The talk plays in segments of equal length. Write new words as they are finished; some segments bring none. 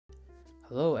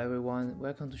Hello everyone,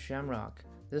 welcome to Shamrock.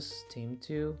 This is Team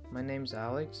 2. My name is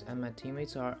Alex and my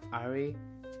teammates are Ari,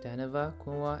 Daneva,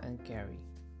 Kunwa, and Gary.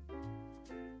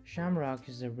 Shamrock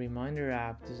is a reminder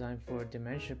app designed for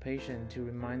dementia patients to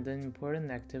remind them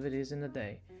important activities in the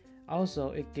day.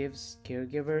 Also, it gives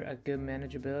caregiver a good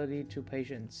manageability to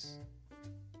patients.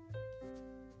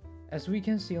 As we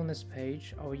can see on this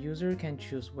page, our user can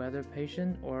choose whether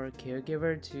patient or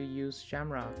caregiver to use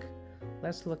Shamrock.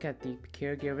 Let's look at the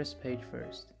caregiver's page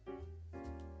first.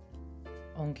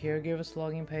 On caregiver's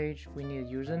login page, we need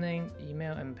a username,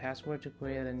 email, and password to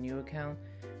create a new account.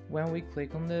 When we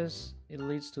click on this, it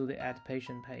leads to the Add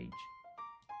Patient page.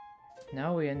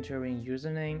 Now we enter in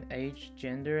username, age,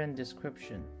 gender, and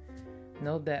description.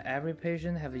 Note that every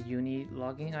patient have a unique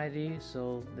login ID,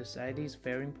 so this ID is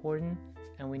very important,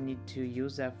 and we need to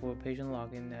use that for patient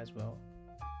login as well.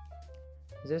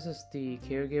 This is the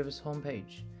caregiver's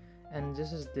homepage. And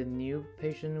this is the new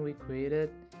patient we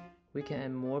created. We can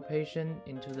add more patients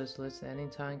into this list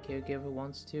anytime caregiver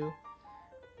wants to.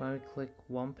 When we click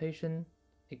one patient,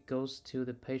 it goes to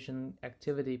the patient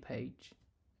activity page.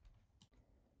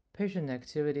 Patient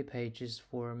activity page is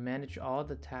for manage all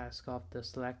the tasks of the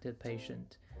selected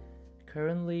patient.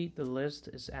 Currently, the list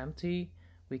is empty.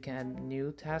 We can add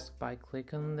new task by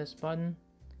clicking on this button.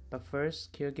 But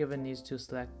first, caregiver needs to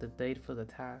select the date for the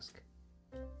task.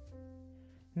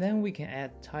 Then we can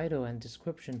add title and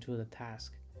description to the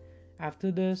task.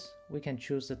 After this, we can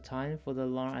choose the time for the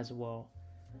alarm as well.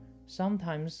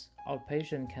 Sometimes our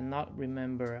patient cannot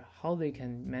remember how they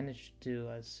can manage to do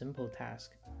a simple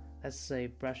task. Let's say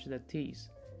brush their teeth.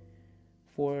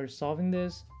 For solving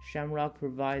this, Shamrock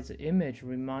provides an image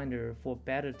reminder for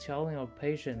better telling our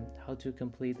patient how to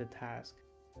complete the task.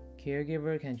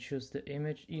 Caregiver can choose the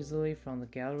image easily from the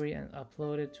gallery and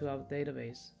upload it to our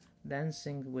database, then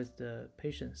sync with the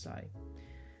patient side.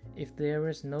 If there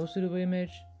is no suitable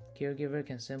image, caregiver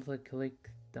can simply click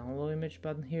download image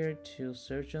button here to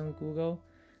search on Google,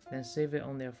 then save it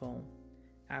on their phone.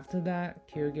 After that,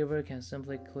 caregiver can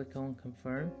simply click on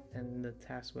confirm and the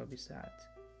task will be set.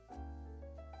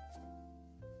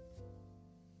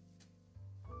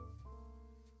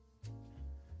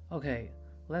 Okay,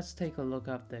 let's take a look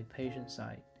at the patient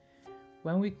side.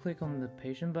 When we click on the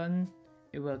patient button,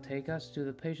 it will take us to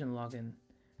the patient login.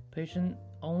 Patient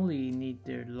only need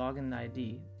their login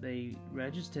ID they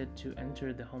registered to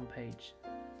enter the home page.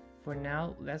 For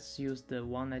now, let's use the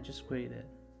one I just created.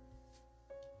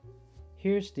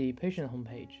 Here's the patient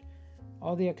homepage.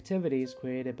 All the activities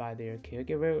created by their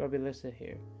caregiver will be listed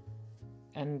here.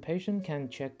 And patient can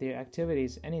check their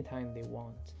activities anytime they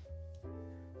want.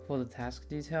 For the task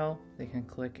detail, they can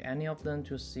click any of them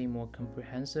to see more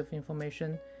comprehensive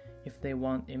information. If they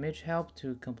want image help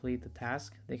to complete the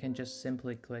task, they can just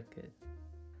simply click it.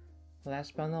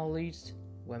 Last but not least,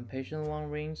 when patient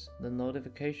alarm rings, the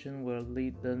notification will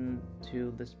lead them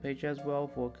to this page as well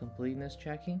for completeness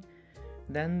checking.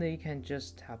 Then they can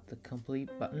just tap the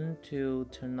complete button to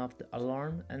turn off the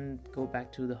alarm and go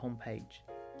back to the home page.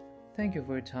 Thank you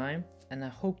for your time, and I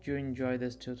hope you enjoyed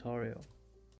this tutorial.